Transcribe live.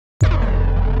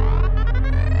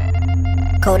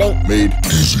Coding made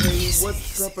easy. Hey,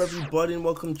 what's up everybody, and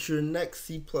welcome to your next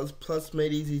C++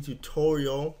 made easy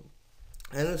tutorial.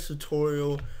 And in this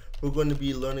tutorial we're going to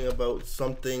be learning about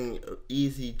something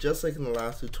easy just like in the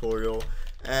last tutorial,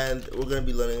 and we're going to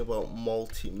be learning about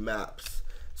multi-maps.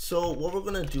 So what we're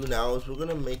going to do now is we're going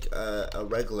to make a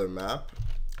regular map,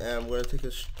 and we're going to take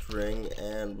a string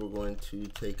and we're going to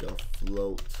take a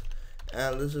float,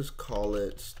 and let's just call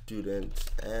it student,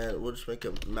 and we'll just make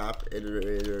a map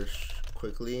iterator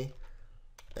quickly,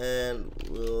 and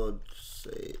we'll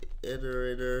say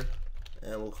iterator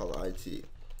and we'll call it IT.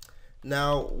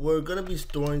 Now we're gonna be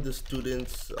storing the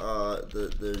students their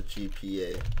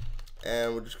GPA,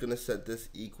 and we're just gonna set this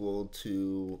equal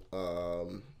to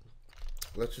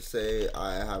let's just say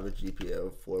I have a GPA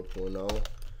of 4.0,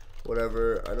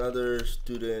 whatever. Another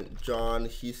student, John,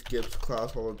 he skips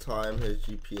class all the time, his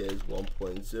GPA is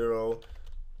 1.0.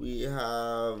 we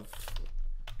have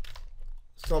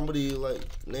somebody like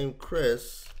named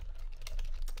Chris,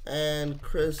 and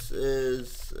Chris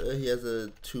is he has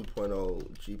a 2.0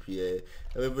 GPA.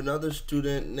 And we have another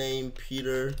student named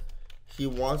Peter. He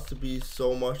wants to be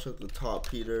so much at the top.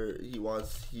 Peter,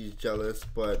 he's jealous,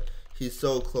 but he's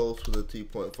so close with a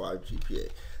 3.5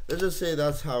 GPA. Let's just say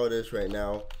that's how it is right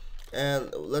now,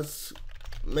 and let's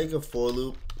make a for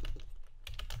loop,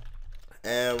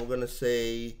 and we're gonna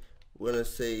say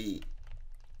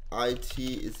IT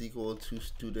is equal to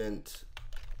student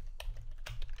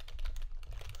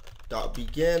dot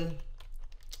begin,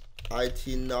 IT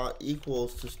not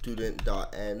equals to student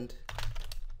dot end,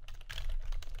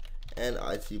 and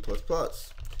IT plus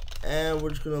plus. And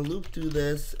we're just gonna loop through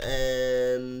this,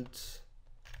 and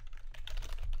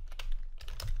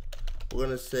we're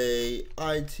gonna say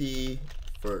IT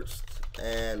first,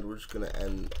 and we're just gonna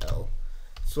end L.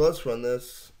 So let's run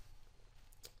this.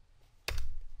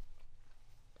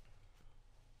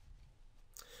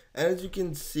 And as you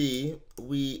can see,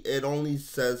 it only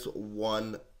says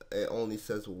one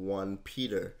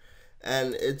Peter,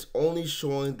 and it's only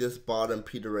showing this bottom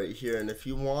Peter right here. And if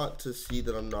you want to see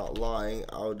that I'm not lying,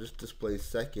 I'll just display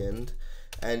second,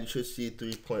 and you should see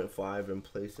 3.5 in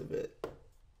place of it.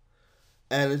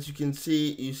 And as you can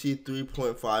see, you see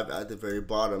 3.5 at the very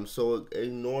bottom, so it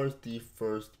ignores the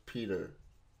first Peter.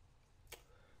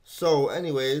 So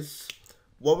anyways,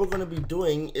 what we're going to be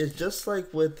doing is just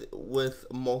like with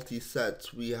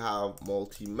multi-sets, we have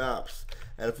multi-maps,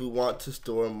 and if we want to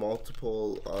store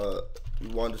multiple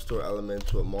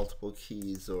elements with multiple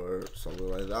keys or something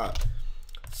like that.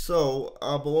 So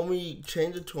but when we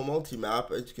change it to a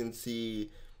multi-map, as you can see,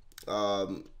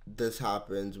 this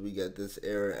happens, we get this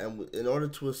error, and in order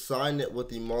to assign it with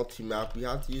the multi-map, we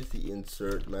have to use the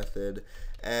insert method,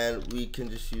 and we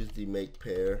can just use the make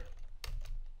pair.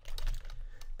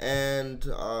 And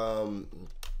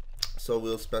so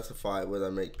we'll specify with our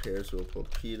make pairs, we'll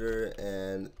put Peter,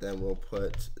 and then we'll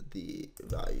put the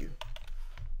value.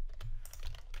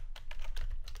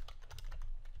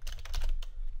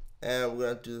 And we're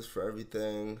gonna do this for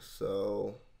everything.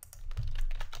 So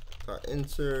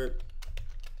insert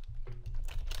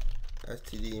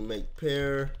std make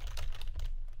pair,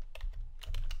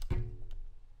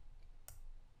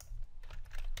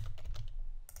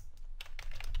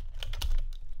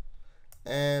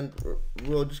 and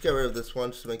we'll just get rid of this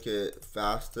one just to make it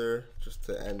faster, just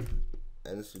to end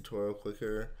this tutorial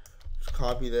quicker. Just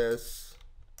copy this,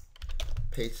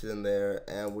 paste it in there,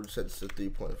 and we'll just set this to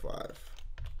 3.5.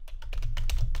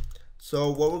 So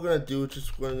what we're gonna do is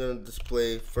just we're gonna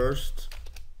display first.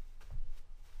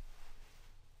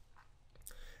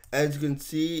 As you can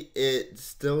see, it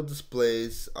still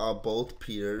displays both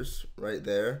Peters right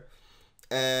there,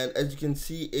 and as you can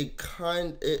see,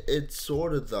 it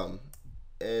sorted them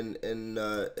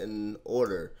in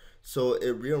order, so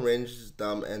it rearranges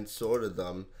them and sorted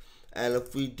them. And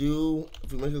if we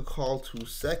make a call to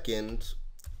second,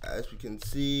 as we can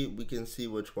see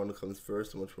which one comes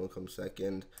first and which one comes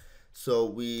second.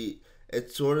 So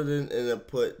it sorted it and it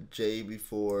put J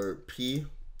before P,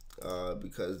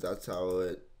 because that's how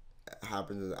it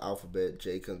happens in the alphabet.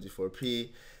 J comes before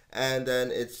P, and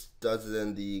then it does it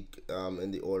in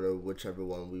the order whichever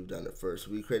one we've done it first.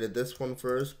 We created this one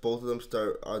first. Both of them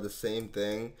are the same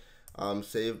thing,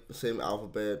 same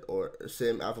alphabet or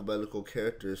same alphabetical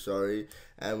character, sorry,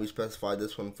 and we specified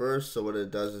this one first. So what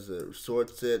it does is it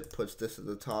sorts it, puts this at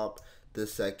the top,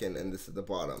 this second, and this at the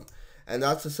bottom. And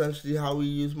that's essentially how we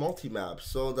use multi-maps.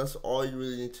 So that's all you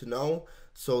really need to know.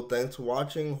 So thanks for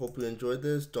watching. Hope you enjoyed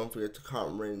this. Don't forget to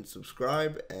comment, rate, and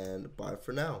subscribe, and bye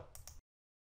for now.